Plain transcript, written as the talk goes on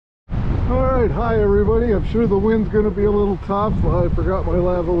Alright, hi everybody. I'm sure the wind's going to be a little tough. I forgot my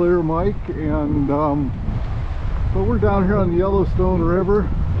lavalier mic, and but we're down here on the Yellowstone River,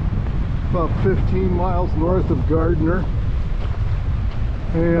 about 15 miles north of Gardner,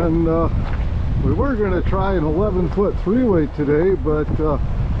 and we were going to try an 11-foot 3-weight today, but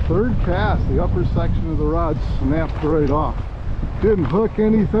third cast, the upper section of the rod snapped right off. Didn't hook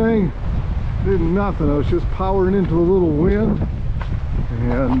anything, didn't nothing. I was just powering into a little wind,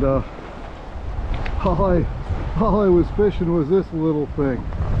 and all I was fishing was this little thing,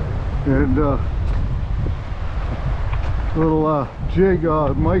 and little jig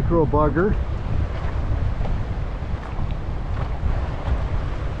micro bugger.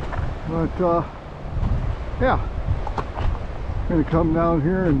 But yeah, gonna come down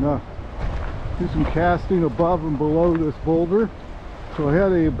here and do some casting above and below this boulder. So I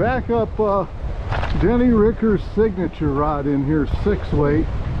had a backup Denny Rickards signature rod in here, 6-weight.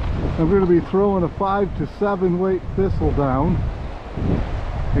 I'm going to be throwing a 5 to 7 weight thistle down,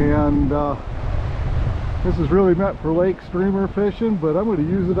 and this is really meant for lake streamer fishing, but I'm going to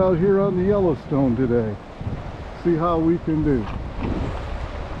use it out here on the Yellowstone today. See how we can do.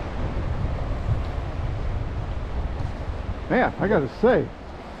 Man, I gotta say,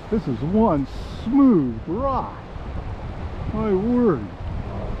 this is one smooth rod. My word.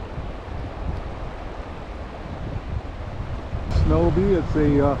 Snowbee, it's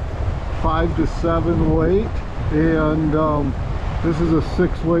a 5 to 7 weight, and this is a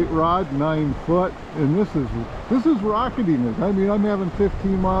 6-weight rod, 9 foot, and this is rocketing it. I mean, I'm having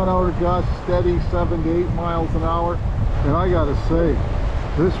 15-mile-an-hour gusts, steady 7 to 8 miles an hour, and I gotta say,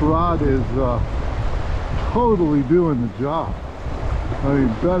 this rod is totally doing the job. I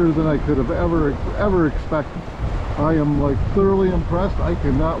mean, better than I could have ever expected. I am like thoroughly impressed. I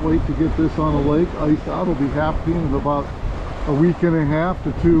cannot wait to get this on a lake. Iced out will be happening in about a week and a half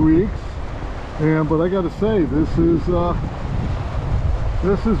to 2 weeks. But I got to say, this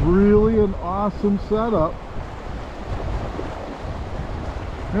is really an awesome setup.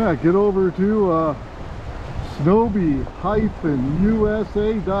 Yeah, get over to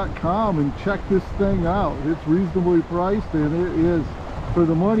snowbee-usa.com and check this thing out. It's reasonably priced, and it is, for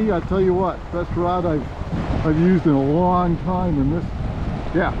the money, I tell you what, best rod I've used in a long time, and this,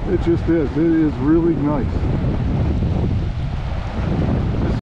 yeah, it just is. It is really nice.